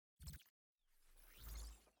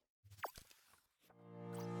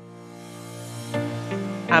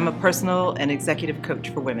I'm a personal and executive coach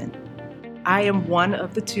for women. I am one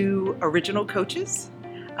of the two original coaches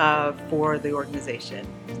for the organization.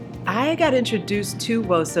 I got introduced to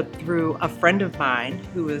WOSUP through a friend of mine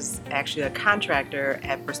who was actually a contractor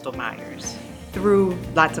at Bristol Myers. Through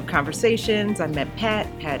lots of conversations, I met Pat.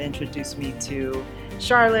 Pat introduced me to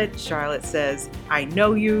Charlotte. Charlotte says, I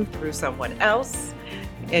know you through someone else.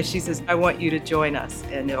 And she says, I want you to join us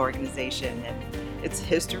in the organization. And it's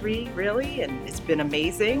history, really, and it's been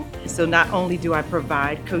amazing. So not only do I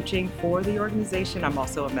provide coaching for the organization, I'm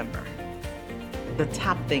also a member. The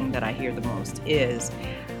top thing that I hear the most is,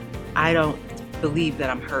 I don't believe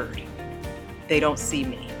that I'm heard. They don't see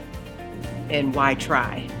me. And why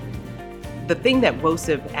try? The thing that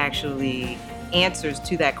WOSUP actually answers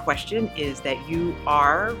to that question is that you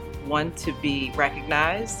are one to be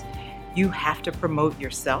recognized. You have to promote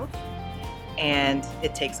yourself. And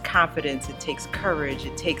it takes confidence, it takes courage,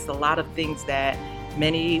 it takes a lot of things that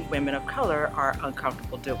many women of color are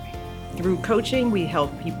uncomfortable doing. Through coaching, we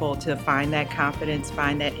help people to find that confidence,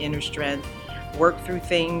 find that inner strength, work through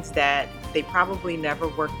things that they probably never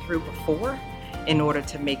worked through before in order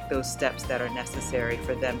to make those steps that are necessary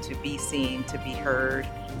for them to be seen, to be heard,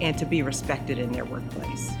 and to be respected in their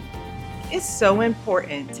workplace. It's so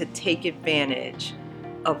important to take advantage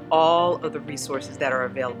of all of the resources that are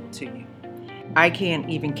available to you. I can't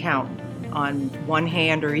even count on one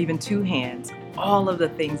hand or even two hands all of the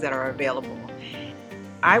things that are available.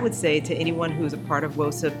 I would say to anyone who's a part of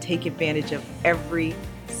WOSUP, take advantage of every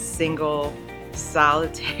single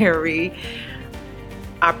solitary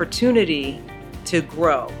opportunity to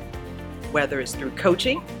grow, whether it's through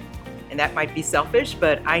coaching, and that might be selfish,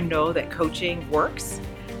 but I know that coaching works.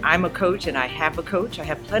 I'm a coach and I have a coach. I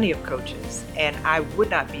have plenty of coaches, and I would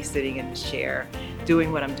not be sitting in this chair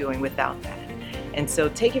doing what I'm doing without that. And so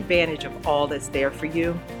take advantage of all that's there for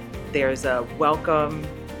you. There's a welcome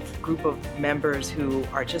group of members who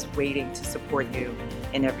are just waiting to support you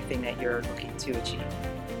in everything that you're looking to achieve.